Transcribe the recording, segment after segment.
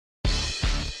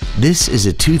This is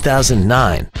a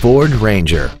 2009 Ford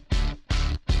Ranger.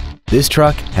 This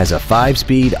truck has a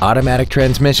 5-speed automatic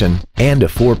transmission and a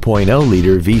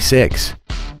 4.0-liter V6.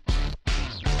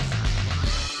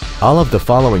 All of the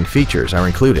following features are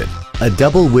included: a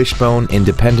double wishbone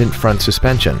independent front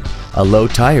suspension, a low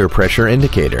tire pressure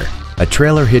indicator, a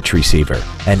trailer hitch receiver,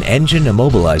 an engine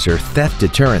immobilizer theft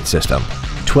deterrent system,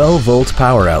 12-volt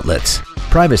power outlets,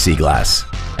 privacy glass,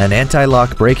 an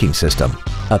anti-lock braking system,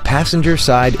 a passenger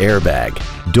side airbag,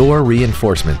 door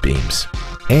reinforcement beams,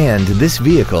 and this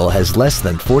vehicle has less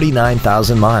than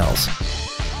 49,000 miles.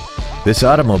 This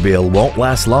automobile won't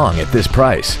last long at this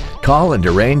price. Call and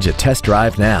arrange a test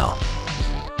drive now.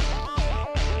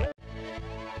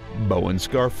 Bowen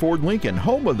Scarff Ford Lincoln,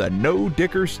 home of the No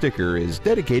Dicker sticker, is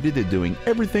dedicated to doing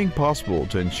everything possible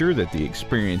to ensure that the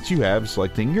experience you have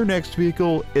selecting your next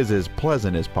vehicle is as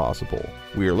pleasant as possible.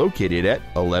 We are located at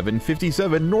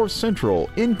 1157 North Central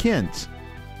in Kent.